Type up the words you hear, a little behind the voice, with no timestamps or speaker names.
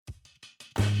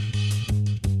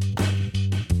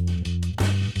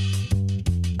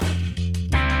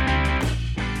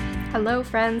Hello,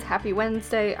 friends. Happy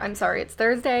Wednesday. I'm sorry, it's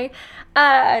Thursday.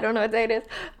 I don't know what day it is.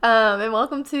 And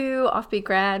welcome to Offbeat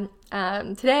Grad.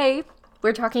 Today,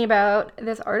 we're talking about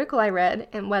this article I read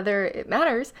and whether it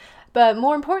matters. But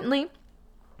more importantly,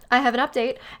 I have an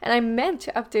update, and I meant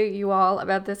to update you all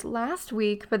about this last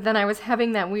week, but then I was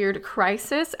having that weird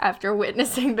crisis after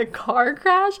witnessing the car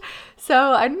crash,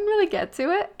 so I didn't really get to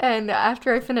it, and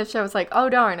after I finished, I was like, oh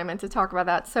darn, I meant to talk about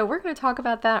that, so we're going to talk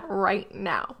about that right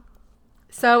now.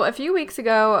 So a few weeks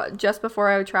ago, just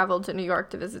before I traveled to New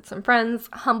York to visit some friends,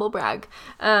 humble brag,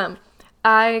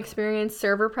 I experienced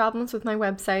server problems with my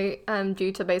website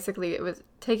due to basically it was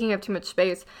taking up too much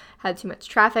space, had too much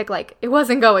traffic, like it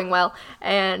wasn't going well,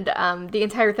 and the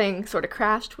entire thing sort of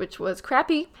crashed, which was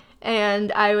crappy,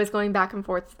 and I was going back and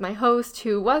forth with my host,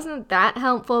 who wasn't that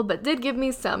helpful, but did give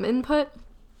me some input,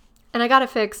 and I got it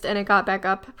fixed, and it got back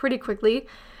up pretty quickly,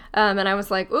 and I was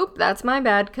like, oop, that's my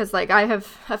bad, because like I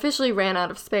have officially ran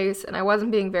out of space, and I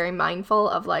wasn't being very mindful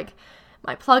of like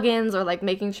my plugins or like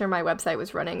making sure my website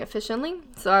was running efficiently.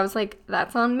 So I was like,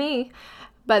 that's on me.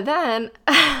 But then,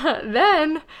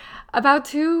 about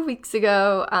 2 weeks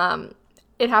ago,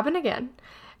 it happened again.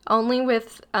 Only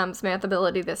with Samantha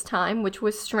this time, which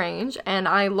was strange. And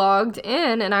I logged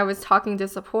in and I was talking to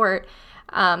support.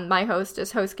 My host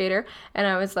is HostGator, and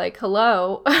I was like,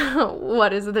 hello,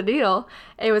 what is the deal?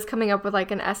 It was coming up with like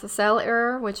an SSL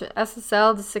error, which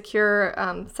SSL, the secure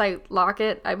site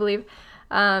locket, I believe,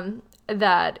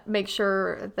 that makes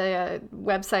sure the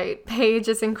website page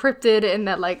is encrypted and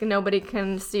that like nobody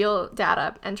can steal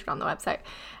data entered on the website.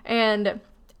 And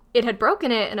it had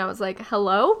broken it, and I was like,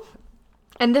 hello?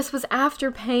 And this was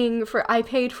after I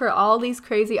paid for all these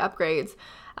crazy upgrades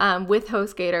with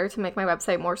HostGator to make my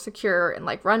website more secure and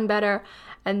like run better.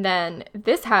 And then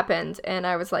this happened, and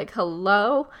I was like,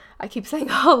 hello? I keep saying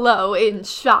hello in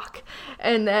shock.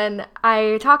 And then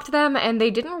I talked to them, and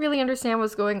they didn't really understand what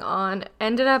was going on.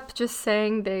 Ended up just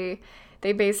saying they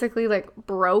basically like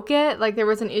broke it. Like there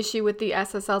was an issue with the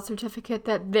SSL certificate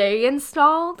that they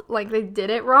installed. Like they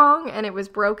did it wrong, and it was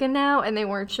broken now, and they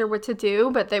weren't sure what to do,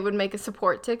 but they would make a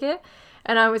support ticket.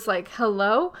 And I was like,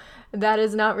 hello? That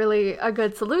is not really a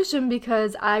good solution,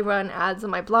 because I run ads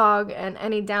on my blog, and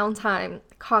any downtime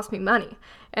cost me money.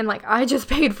 And like I just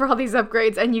paid for all these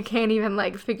upgrades, and you can't even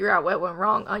like figure out what went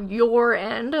wrong on your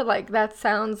end. Like that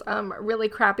sounds really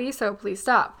crappy, so please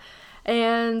stop.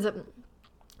 And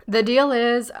the deal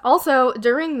is also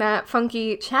during that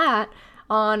funky chat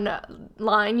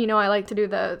online, you know, I like to do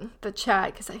the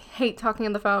chat because I hate talking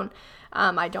on the phone.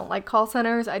 I don't like call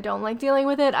centers. I don't like dealing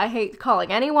with it. I hate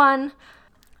calling anyone.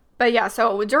 But yeah,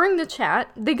 so during the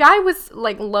chat, the guy was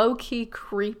like low-key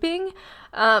creeping.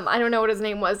 I don't know what his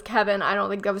name was, Kevin. I don't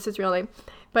think that was his real name.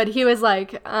 But he was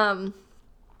like,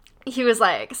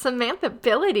 Samantha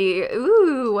ability.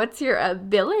 Ooh, what's your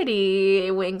ability?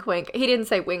 Wink, wink. He didn't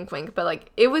say wink, wink, but like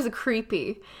it was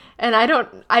creepy. And I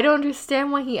don't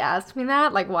understand why he asked me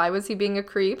that. Like, why was he being a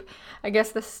creep? I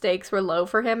guess the stakes were low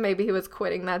for him. Maybe he was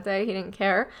quitting that day. He didn't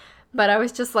care. But I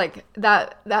was just like,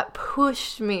 that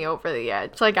pushed me over the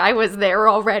edge. Like, I was there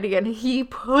already, and he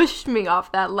pushed me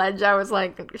off that ledge. I was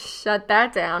like, shut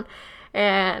that down.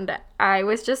 And I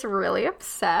was just really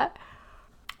upset.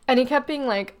 And he kept being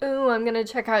like, ooh, I'm going to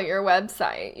check out your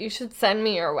website. You should send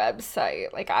me your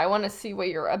website. Like, I want to see what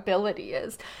your ability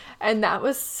is. And that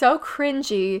was so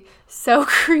cringy, so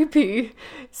creepy,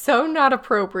 so not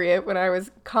appropriate when I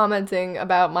was commenting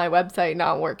about my website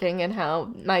not working and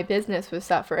how my business was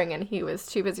suffering, and he was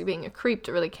too busy being a creep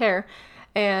to really care.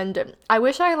 And I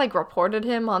wish I like reported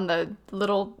him on the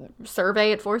little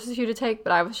survey it forces you to take,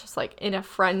 but I was just like in a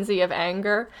frenzy of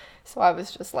anger. So I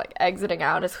was just like exiting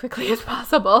out as quickly as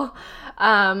possible.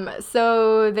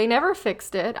 So they never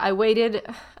fixed it. I waited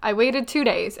 2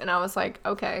 days, and I was like,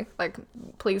 okay, like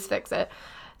please fix it.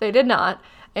 They did not.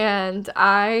 And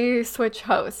I switched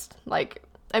host like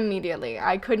immediately.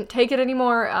 I couldn't take it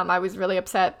anymore. I was really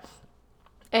upset.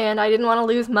 And I didn't want to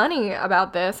lose money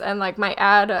about this. And like my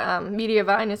ad,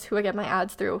 Mediavine is who I get my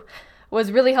ads through, was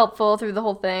really helpful through the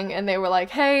whole thing. And they were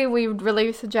like, hey, we would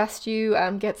really suggest you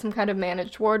get some kind of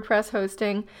managed WordPress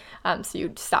hosting so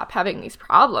you'd stop having these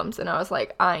problems. And I was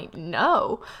like, I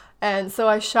know. And so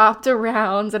I shopped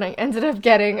around, and I ended up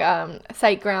getting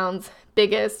SiteGround's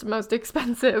biggest, most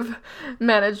expensive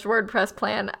managed WordPress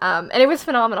plan. And it was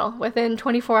phenomenal. Within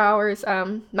 24 hours,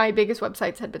 my biggest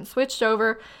websites had been switched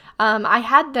over. I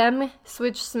had them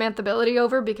switch Samantha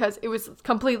over because it was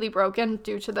completely broken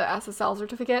due to the SSL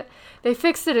certificate. They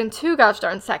fixed it in 2 gosh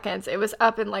darn seconds. It was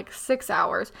up in like 6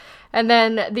 hours. And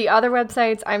then the other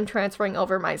websites I'm transferring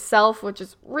over myself, which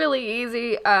is really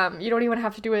easy. You don't even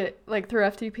have to do it like through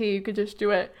FTP. You could just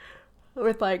do it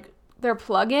with like their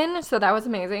plugin, so that was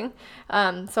amazing.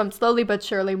 So I'm slowly but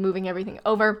surely moving everything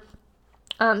over.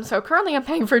 So currently I'm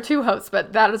paying for 2 hosts,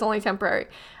 but that is only temporary.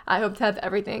 I hope to have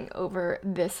everything over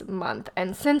this month.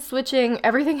 And since switching,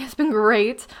 everything has been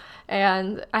great,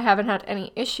 and I haven't had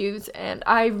any issues. And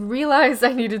I realized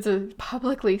I needed to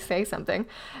publicly say something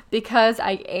because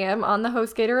I am on the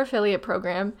HostGator affiliate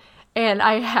program, and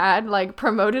I had like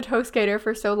promoted HostGator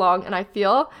for so long, and I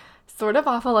feel sort of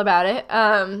awful about it.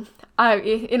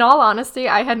 In all honesty,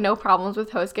 I had no problems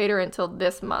with HostGator until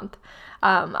this month.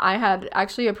 I had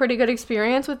actually a pretty good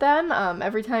experience with them.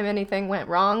 Every time anything went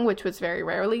wrong, which was very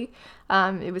rarely,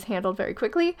 it was handled very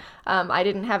quickly. I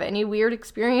didn't have any weird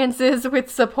experiences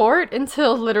with support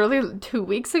until literally 2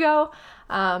 weeks ago.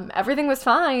 Everything was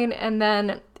fine, and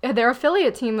then their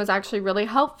affiliate team was actually really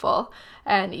helpful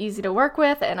and easy to work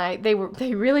with, and they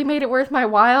really made it worth my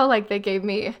while. Like, they gave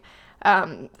me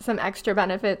some extra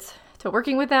benefits to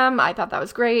working with them. I thought that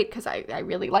was great because I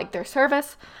really liked their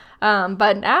service.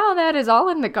 But now that is all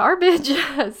in the garbage.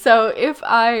 So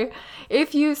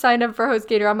if you signed up for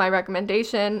HostGator on my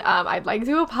recommendation, I'd like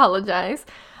to apologize.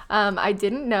 I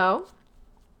didn't know.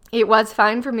 It was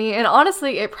fine for me, and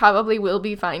honestly, it probably will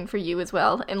be fine for you as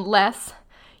well, unless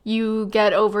you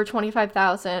get over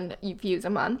 25,000 views a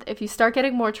month. If you start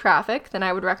getting more traffic, then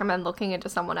I would recommend looking into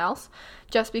someone else,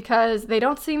 just because they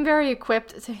don't seem very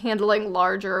equipped to handling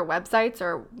larger websites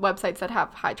or websites that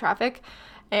have high traffic.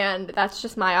 And that's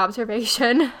just my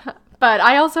observation. But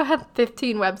I also have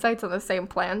 15 websites on the same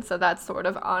plan, so that's sort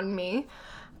of on me.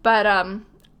 But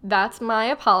that's my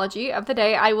apology of the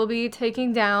day. I will be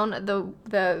taking down the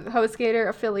HostGator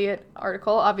affiliate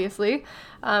article, obviously,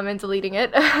 and deleting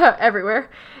it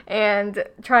everywhere, and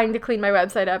trying to clean my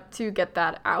website up to get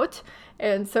that out.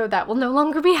 And so that will no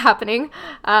longer be happening.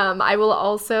 I will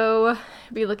also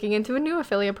be looking into a new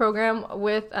affiliate program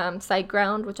with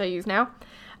SiteGround, which I use now.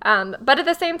 But at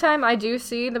the same time, I do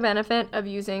see the benefit of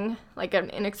using like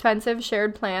an inexpensive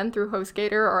shared plan through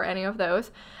HostGator or any of those.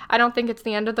 I don't think it's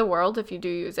the end of the world if you do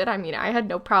use it. I mean, I had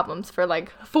no problems for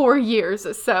like 4 years,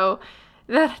 so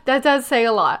that does say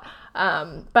a lot.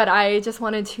 But I just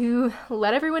wanted to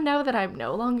let everyone know that I'm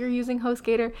no longer using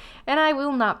HostGator, and I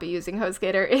will not be using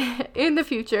HostGator in the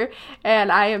future.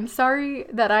 And I am sorry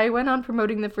that I went on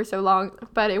promoting them for so long,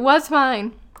 but it was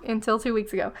fine until 2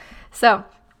 weeks ago. So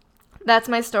that's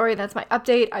my story. That's my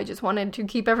update. I just wanted to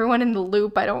keep everyone in the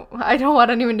loop. I don't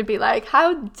want anyone to be like,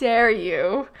 how dare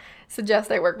you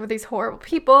suggest I work with these horrible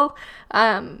people.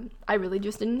 I really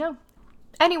just didn't know.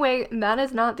 Anyway, that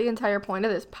is not the entire point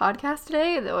of this podcast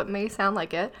today, though it may sound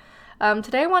like it.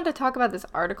 Today I wanted to talk about this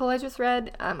article I just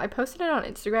read. I posted it on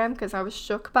Instagram because I was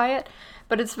shook by it,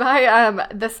 but it's by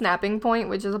The Snapping Point,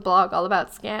 which is a blog all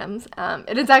about scams.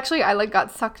 It is actually, I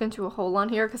got sucked into a hole on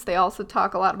here because they also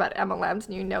talk a lot about MLMs,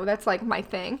 and that's like my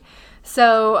thing.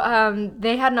 So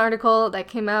they had an article that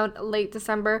came out late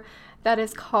December that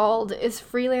is called, "Is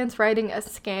Freelance Writing a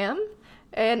Scam?"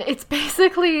 And it's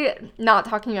basically not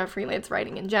talking about freelance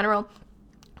writing in general,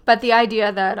 but the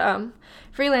idea that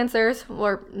freelancers,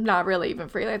 or not really even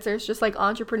freelancers, just like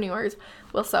entrepreneurs,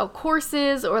 will sell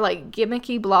courses or like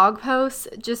gimmicky blog posts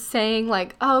just saying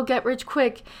like, oh, get rich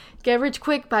quick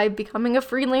by becoming a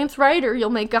freelance writer. You'll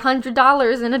make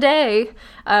 $100 in a day,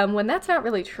 when that's not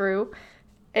really true.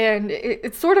 And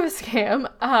it's sort of a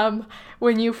scam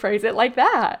when you phrase it like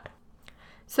that.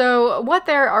 So what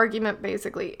their argument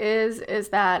basically is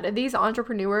that these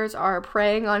entrepreneurs are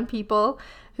preying on people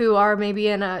who are maybe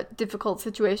in a difficult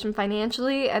situation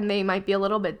financially, and they might be a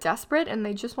little bit desperate, and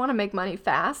they just want to make money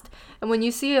fast. And when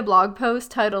you see a blog post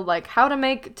titled like "How to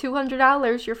Make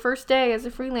 $200 Your First Day as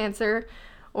a Freelancer,"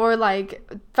 or like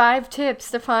 5 tips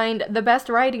to find the best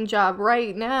writing job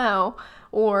right now,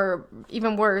 or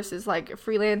even worse is like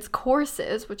freelance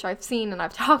courses, which I've seen and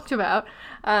I've talked about,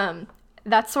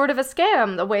 that's sort of a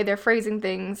scam, the way they're phrasing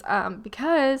things,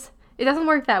 because it doesn't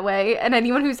work that way. And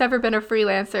anyone who's ever been a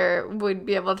freelancer would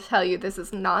be able to tell you this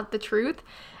is not the truth.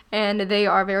 And they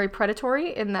are very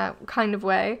predatory in that kind of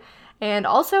way. And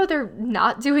also, they're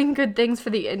not doing good things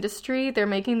for the industry. They're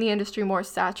making the industry more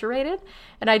saturated.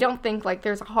 And I don't think, like,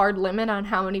 there's a hard limit on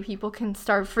how many people can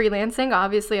start freelancing.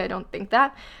 Obviously, I don't think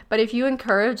that. But if you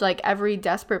encourage, like, every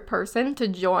desperate person to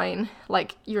join,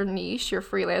 like, your niche, your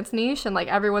freelance niche, and, like,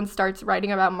 everyone starts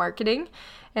writing about marketing,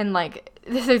 and, like,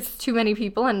 there's too many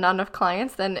people and not enough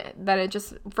clients, then it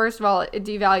just, first of all, it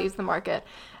devalues the market.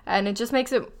 And it just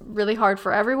makes it really hard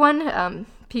for everyone.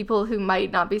 People who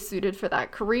might not be suited for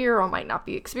that career or might not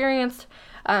be experienced,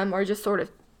 or just sort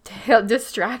of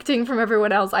distracting from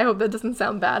everyone else. I hope that doesn't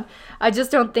sound bad. I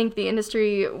just don't think the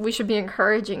industry, we should be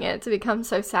encouraging it to become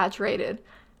so saturated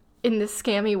in this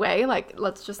scammy way. Like,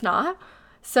 let's just not.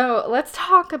 So let's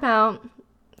talk about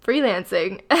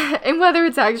freelancing and whether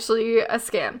it's actually a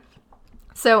scam.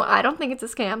 So I don't think it's a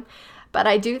scam, but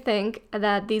I do think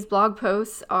that these blog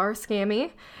posts are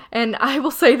scammy. And I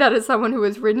will say that as someone who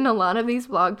has written a lot of these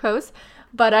blog posts,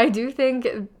 but I do think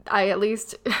I at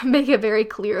least make it very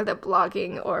clear that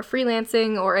blogging or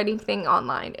freelancing or anything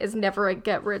online is never a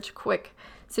get rich quick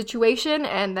situation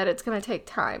and that it's going to take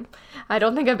time. I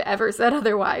don't think I've ever said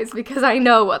otherwise because I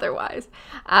know otherwise.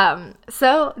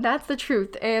 So that's the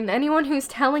truth. And anyone who's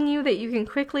telling you that you can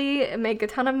quickly make a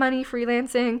ton of money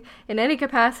freelancing in any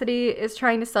capacity is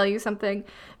trying to sell you something,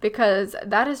 because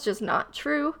that is just not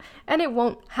true and it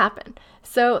won't happen.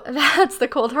 So that's the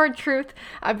cold hard truth.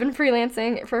 I've been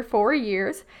freelancing for 4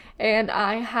 years and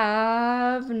I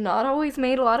have not always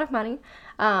made a lot of money.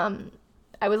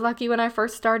 I was lucky when I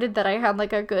first started that I had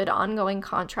like a good ongoing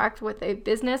contract with a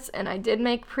business, and I did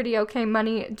make pretty okay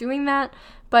money doing that,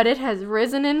 but it has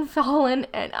risen and fallen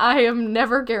and I am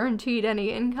never guaranteed any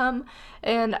income.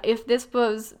 And if this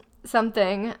was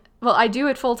something, well, I do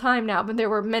it full time now, but there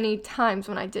were many times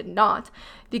when I did not,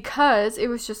 because it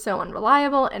was just so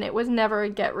unreliable and it was never a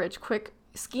get rich quick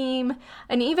scheme.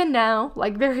 And even now,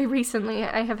 like very recently,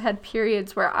 I have had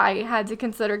periods where I had to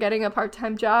consider getting a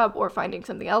part-time job or finding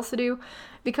something else to do,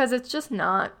 because it's just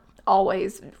not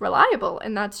always reliable,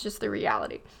 and that's just the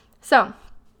reality. So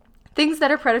things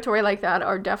that are predatory like that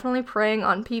are definitely preying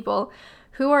on people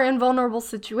who are in vulnerable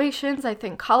situations. I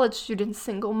think college students,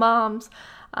 single moms,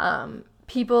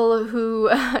 people who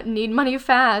need money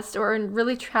fast or in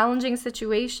really challenging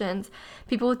situations,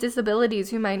 people with disabilities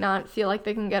who might not feel like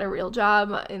they can get a real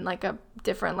job in like a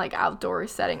different like outdoor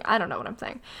setting. I don't know what I'm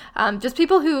saying. Just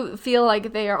people who feel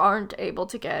like they aren't able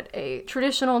to get a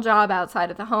traditional job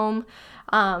outside of the home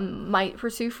might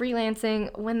pursue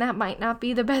freelancing when that might not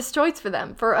be the best choice for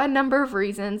them for a number of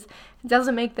reasons. It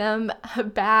doesn't make them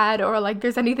bad or like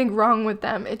there's anything wrong with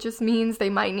them. It just means they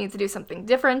might need to do something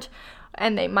different,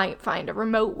 and they might find a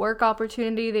remote work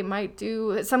opportunity. They might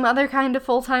do some other kind of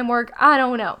full-time work. I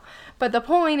don't know. But the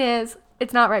point is,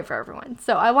 it's not right for everyone.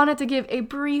 So I wanted to give a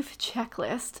brief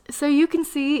checklist so you can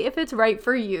see if it's right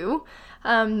for you.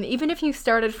 Even if you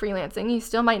started freelancing, you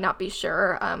still might not be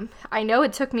sure. I know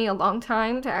it took me a long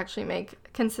time to actually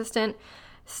make consistent,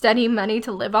 steady money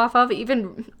to live off of.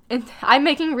 I'm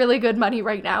making really good money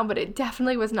right now, but it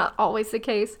definitely was not always the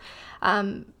case.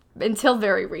 Until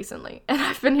very recently, and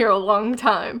I've been here a long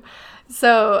time.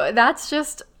 So that's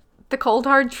just the cold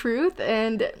hard truth,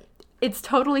 and it's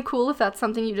totally cool if that's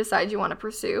something you decide you want to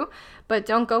pursue, but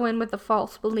don't go in with the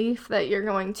false belief that you're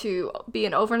going to be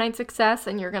an overnight success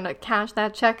and you're going to cash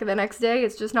that check the next day.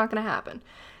 It's just not going to happen.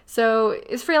 So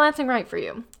is freelancing right for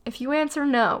you? If you answer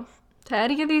no to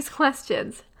any of these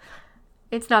questions,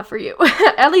 it's not for you.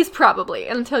 At least probably,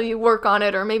 until you work on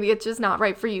it, or maybe it's just not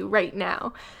right for you right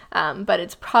now. But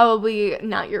it's probably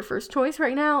not your first choice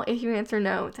right now if you answer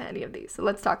no to any of these. So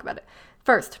let's talk about it.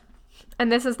 First,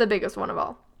 and this is the biggest one of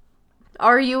all,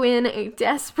 are you in a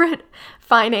desperate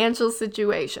financial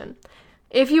situation?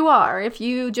 If you are, if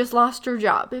you just lost your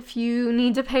job, if you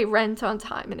need to pay rent on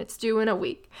time and it's due in a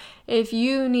week, if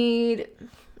you need,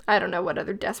 I don't know what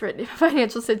other desperate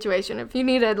financial situation, if you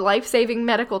need a life-saving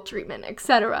medical treatment,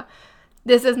 etc.,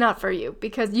 this is not for you,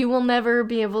 because you will never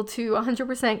be able to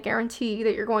 100% guarantee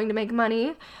that you're going to make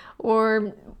money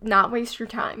or not waste your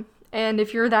time. And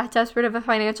if you're that desperate of a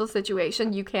financial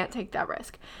situation, you can't take that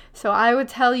risk. So I would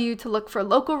tell you to look for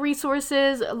local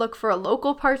resources, look for a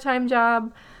local part-time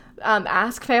job,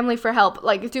 ask family for help,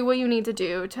 like do what you need to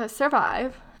do to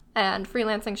survive, and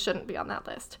freelancing shouldn't be on that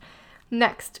list.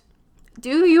 Next,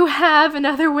 do you have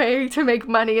another way to make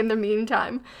money in the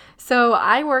meantime? So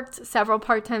I worked several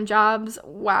part-time jobs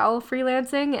while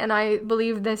freelancing, and I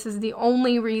believe this is the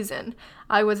only reason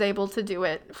I was able to do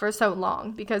it for so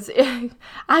long, because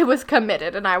I was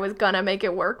committed and I was gonna make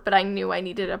it work, but I knew I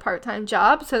needed a part-time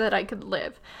job so that I could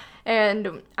live.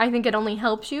 And I think it only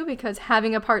helps you because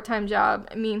having a part-time job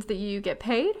means that you get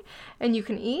paid and you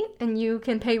can eat and you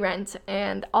can pay rent,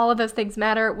 and all of those things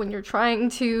matter when you're trying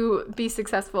to be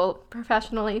successful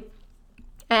professionally.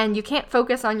 And you can't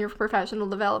focus on your professional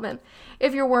development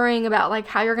if you're worrying about like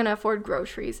how you're going to afford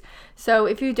groceries. So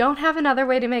if you don't have another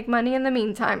way to make money in the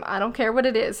meantime, I don't care what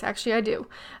it is. Actually, I do.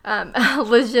 A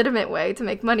legitimate way to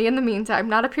make money in the meantime,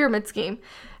 not a pyramid scheme,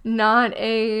 not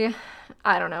a,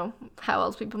 I don't know how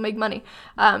else people make money.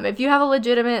 If you have a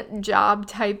legitimate job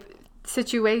type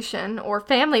situation or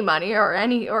family money or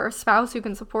a spouse who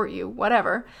can support you,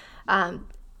 whatever,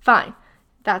 fine.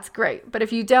 That's great. But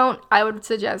if you don't, I would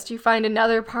suggest you find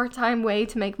another part-time way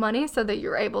to make money so that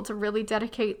you're able to really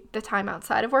dedicate the time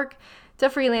outside of work to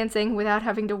freelancing without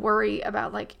having to worry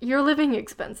about like your living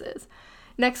expenses.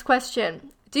 Next question.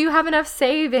 Do you have enough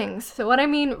savings? So what I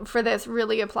mean for this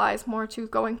really applies more to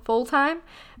going full-time,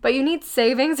 but you need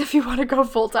savings if you want to go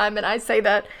full-time, and I say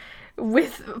that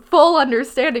with full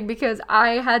understanding because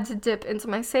I had to dip into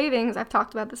my savings. I've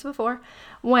talked about this before.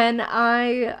 When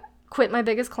I quit my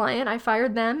biggest client, I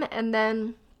fired them, and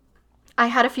then I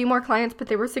had a few more clients, but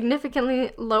they were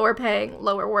significantly lower paying,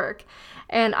 lower work,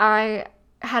 and I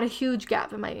had a huge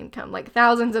gap in my income, like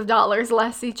thousands of dollars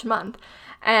less each month,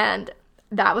 and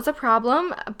that was a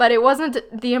problem, but it wasn't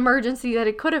the emergency that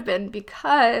it could have been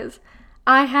because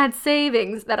I had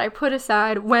savings that I put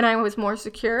aside when I was more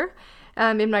secure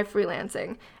in my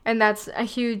freelancing. And that's a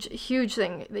huge, huge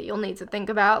thing that you'll need to think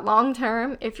about long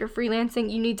term. If you're freelancing,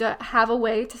 you need to have a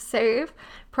way to save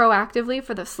proactively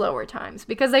for the slower times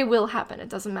because they will happen. It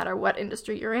doesn't matter what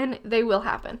industry you're in, they will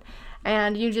happen.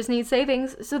 And you just need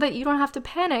savings so that you don't have to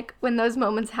panic when those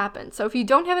moments happen. So if you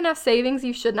don't have enough savings,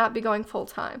 you should not be going full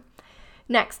time.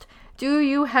 Next, do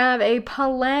you have a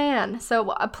plan?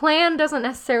 So a plan doesn't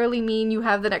necessarily mean you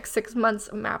have the next 6 months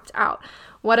mapped out.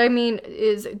 What I mean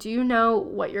is, do you know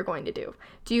what you're going to do?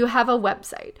 Do you have a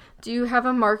website? Do you have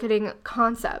a marketing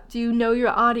concept? Do you know your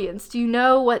audience? Do you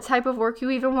know what type of work you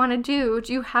even want to do?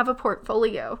 Do you have a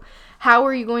portfolio? How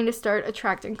are you going to start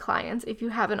attracting clients if you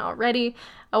haven't already?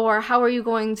 Or how are you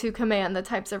going to command the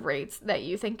types of rates that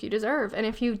you think you deserve? And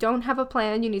if you don't have a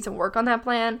plan, you need to work on that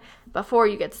plan before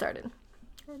you get started.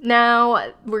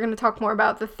 Now, we're going to talk more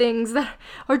about the things that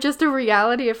are just a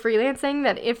reality of freelancing,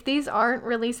 that if these aren't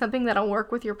really something that'll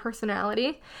work with your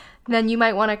personality, then you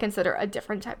might want to consider a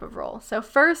different type of role. So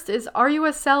first is, are you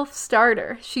a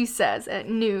self-starter? She says at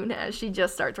noon as she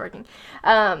just starts working.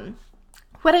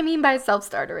 What I mean by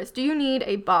self-starter is, do you need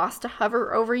a boss to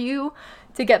hover over you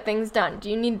to get things done? Do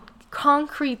you need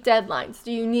concrete deadlines?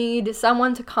 Do you need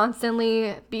someone to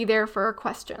constantly be there for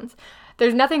questions?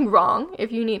 There's nothing wrong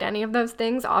if you need any of those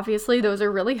things. Obviously, those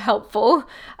are really helpful.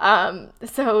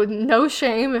 So no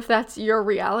shame if that's your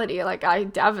reality. Like, I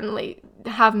definitely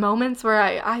have moments where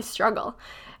I struggle.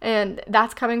 And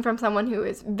that's coming from someone who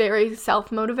is very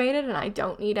self-motivated, and I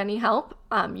don't need any help,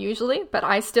 usually. But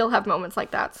I still have moments like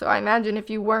that. So I imagine if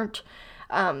you weren't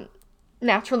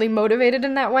naturally motivated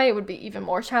in that way, it would be even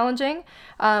more challenging.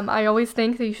 I always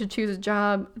think that you should choose a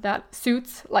job that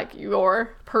suits, like,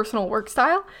 your personal work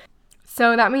style.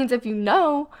 So that means if you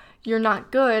know you're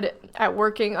not good at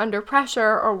working under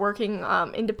pressure or working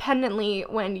independently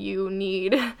when you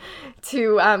need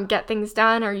to get things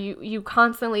done, or you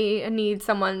constantly need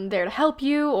someone there to help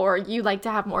you, or you like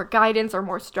to have more guidance or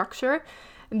more structure,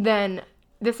 then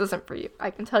this isn't for you.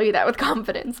 I can tell you that with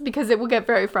confidence because it will get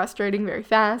very frustrating very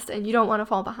fast and you don't want to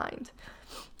fall behind.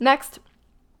 Next,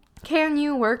 can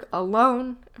you work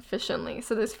alone efficiently?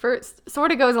 So this first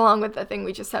sort of goes along with the thing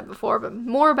we just said before, but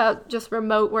more about just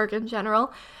remote work in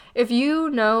general. If you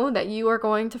know that you are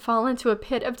going to fall into a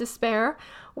pit of despair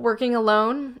working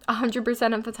alone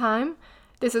 100% of the time,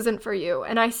 this isn't for you.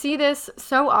 And I see this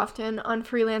so often on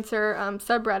freelancer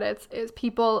subreddits, is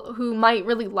people who might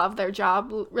really love their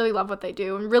job, really love what they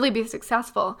do, and really be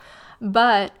successful,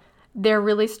 but they're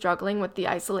really struggling with the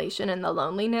isolation and the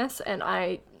loneliness, and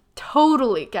I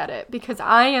totally get it because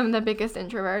I am the biggest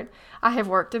introvert. I have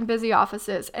worked in busy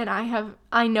offices, and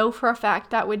I know for a fact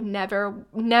that would never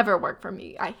work for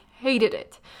me. I hated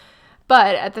it.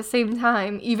 But at the same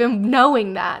time, even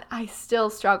knowing that, I still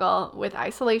struggle with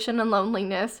isolation and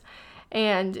loneliness,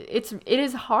 and it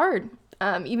is hard.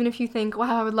 Even if you think,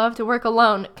 wow, I would love to work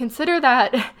alone, consider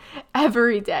that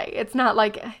every day. It's not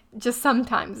like just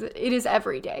sometimes, it is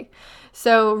every day.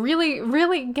 So really,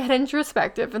 really get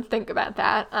introspective and think about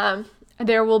that.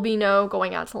 There will be no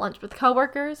going out to lunch with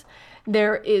coworkers.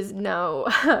 There is no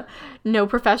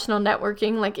professional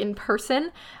networking like in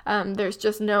person. There's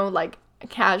just no like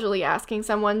casually asking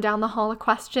someone down the hall a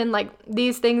question. Like,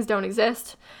 these things don't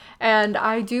exist. And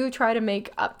I do try to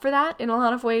make up for that in a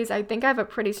lot of ways. I think I have a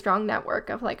pretty strong network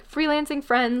of like freelancing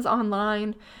friends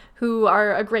online who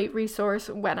are a great resource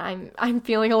when I'm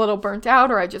feeling a little burnt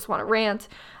out or I just want to rant.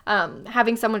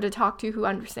 Having someone to talk to who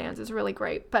understands is really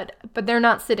great, but they're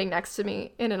not sitting next to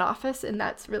me in an office, and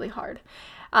that's really hard.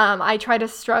 I try to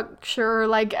structure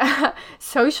like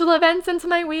social events into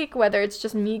my week, whether it's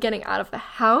just me getting out of the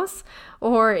house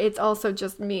or it's also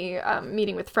just me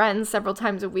meeting with friends several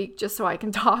times a week just so I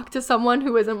can talk to someone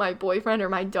who isn't my boyfriend or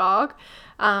my dog.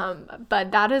 But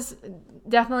that is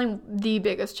definitely the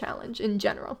biggest challenge in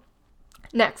general.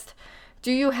 Next,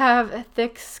 do you have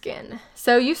thick skin?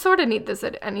 So you sort of need this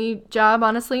at any job,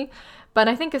 honestly. But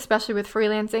I think especially with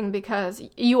freelancing, because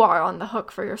you are on the hook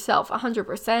for yourself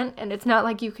 100%, and it's not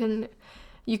like you can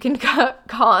You can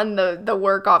con the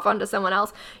work off onto someone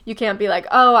else. You can't be like,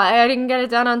 oh, I didn't get it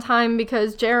done on time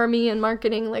because Jeremy in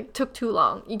marketing like took too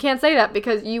long. You can't say that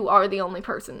because you are the only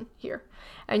person here.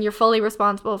 And you're fully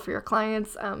responsible for your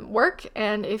client's work.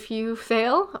 And if you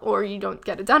fail or you don't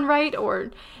get it done right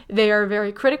or they are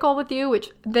very critical with you,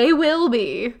 which they will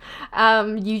be,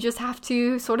 you just have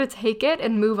to sort of take it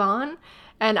and move on.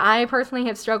 And I personally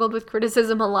have struggled with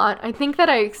criticism a lot. I think that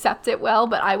I accept it well,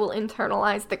 but I will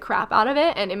internalize the crap out of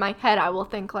it. And in my head, I will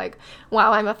think like,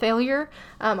 wow, I'm a failure.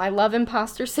 I love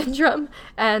imposter syndrome.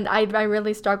 And I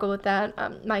really struggle with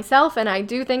that myself. And I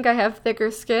do think I have thicker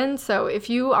skin. So if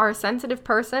you are a sensitive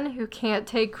person who can't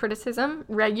take criticism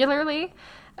regularly,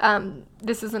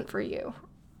 this isn't for you.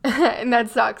 And that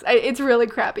sucks. It's really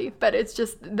crappy, but it's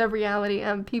just the reality.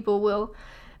 People will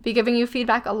be giving you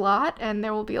feedback a lot, and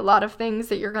there will be a lot of things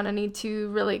that you're going to need to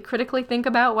really critically think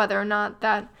about whether or not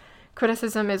that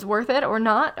criticism is worth it or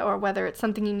not, or whether it's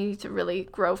something you need to really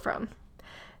grow from.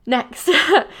 Next,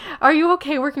 are you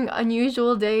okay working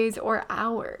unusual days or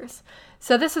hours?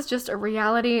 So this is just a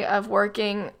reality of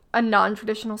working a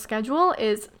non-traditional schedule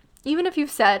is even if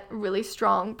you've set really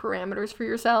strong parameters for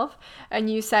yourself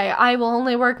and you say, I will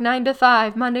only work 9 to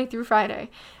 5, Monday through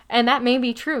Friday, and that may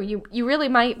be true. You really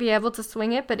might be able to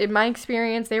swing it, but in my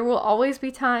experience, there will always be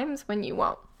times when you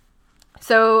won't.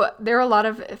 So there are a lot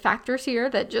of factors here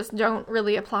that just don't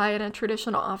really apply in a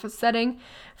traditional office setting.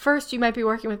 First, you might be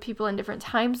working with people in different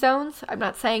time zones. I'm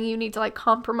not saying you need to like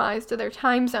compromise to their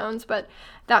time zones, but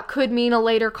that could mean a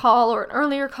later call or an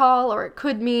earlier call, or it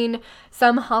could mean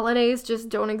some holidays just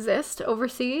don't exist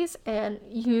overseas and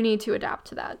you need to adapt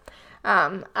to that.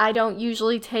 I don't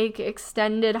usually take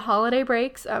extended holiday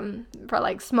breaks. For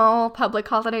like small public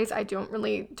holidays, I don't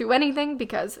really do anything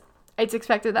because it's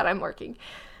expected that I'm working.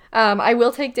 I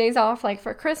will take days off like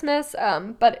for Christmas,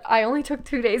 but I only took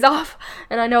 2 days off,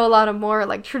 and I know a lot of more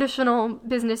like traditional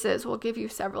businesses will give you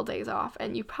several days off,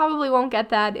 and you probably won't get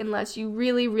that unless you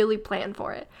really, really plan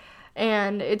for it.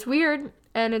 And it's weird,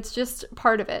 and it's just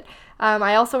part of it.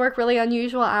 I also work really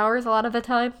unusual hours a lot of the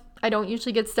time. I don't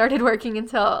usually get started working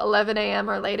until 11 a.m.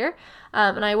 or later,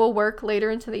 and I will work later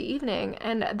into the evening,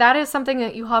 and that is something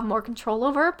that you have more control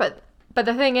over, but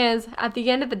the thing is, at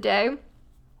the end of the day,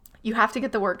 you have to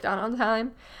get the work done on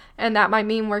time, and that might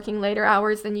mean working later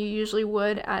hours than you usually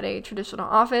would at a traditional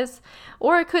office,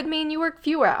 or it could mean you work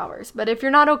fewer hours. But if you're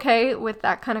not okay with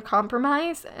that kind of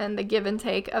compromise and the give and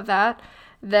take of that,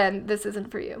 then this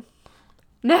isn't for you.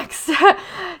 Next,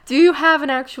 do you have an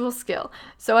actual skill?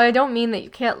 So I don't mean that you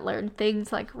can't learn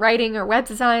things like writing or web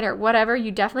design or whatever.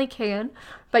 You definitely can,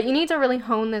 but you need to really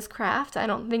hone this craft. I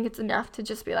don't think it's enough to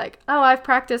just be like, oh, I've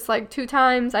practiced like 2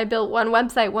 times. I built one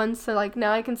website once, so like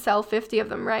now I can sell 50 of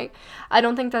them, right? I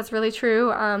don't think that's really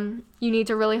true. You need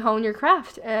to really hone your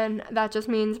craft, and that just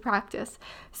means practice.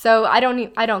 So I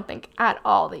don't think at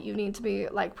all that you need to be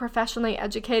like professionally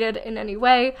educated in any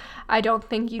way. I don't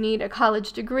think you need a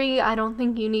college degree. I don't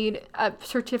think you need a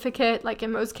certificate, like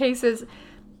in most cases,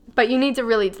 but you need to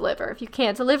really deliver. If you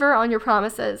can't deliver on your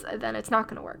promises, then it's not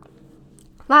going to work.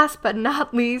 Last but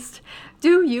not least,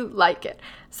 do you like it?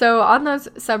 So on those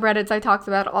subreddits I talked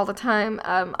about all the time,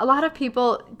 a lot of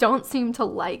people don't seem to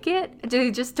like it.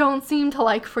 They just don't seem to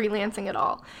like freelancing at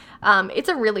all. It's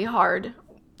a really hard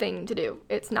thing to do.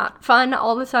 It's not fun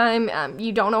all the time.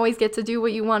 You don't always get to do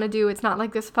what you want to do. It's not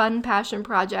like this fun passion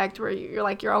project where you're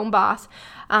like your own boss.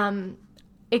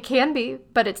 It can be,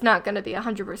 but it's not going to be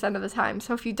 100% of the time.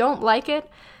 So if you don't like it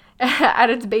at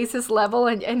its basis level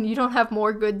and you don't have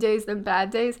more good days than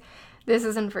bad days, this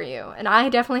isn't for you. And I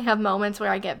definitely have moments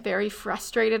where I get very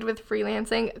frustrated with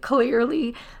freelancing.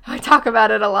 Clearly, I talk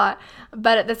about it a lot.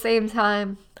 But at the same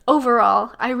time,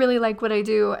 overall, I really like what I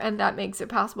do, and that makes it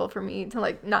possible for me to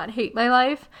like not hate my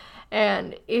life.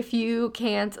 And if you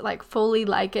can't like fully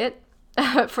like it,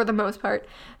 for the most part,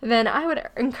 then I would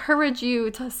encourage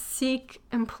you to seek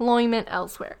employment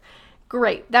elsewhere.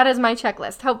 Great. That is my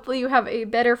checklist. Hopefully you have a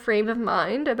better frame of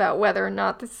mind about whether or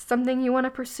not this is something you want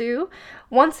to pursue.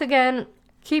 Once again,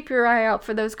 keep your eye out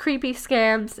for those creepy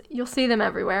scams. You'll see them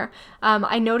everywhere.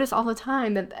 I notice all the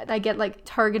time that I get like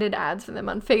targeted ads for them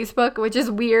on Facebook, which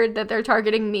is weird that they're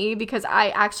targeting me because I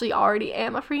actually already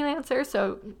am a freelancer.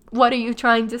 So what are you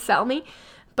trying to sell me?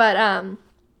 But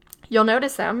you'll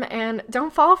notice them, and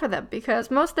don't fall for them,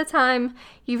 because most of the time,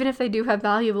 even if they do have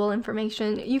valuable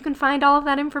information, you can find all of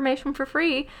that information for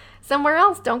free somewhere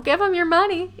else. Don't give them your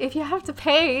money. If you have to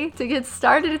pay to get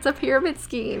started, it's a pyramid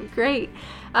scheme. Great.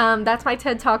 That's my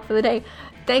TED Talk for the day.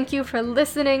 Thank you for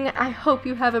listening. I hope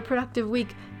you have a productive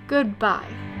week.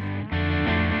 Goodbye.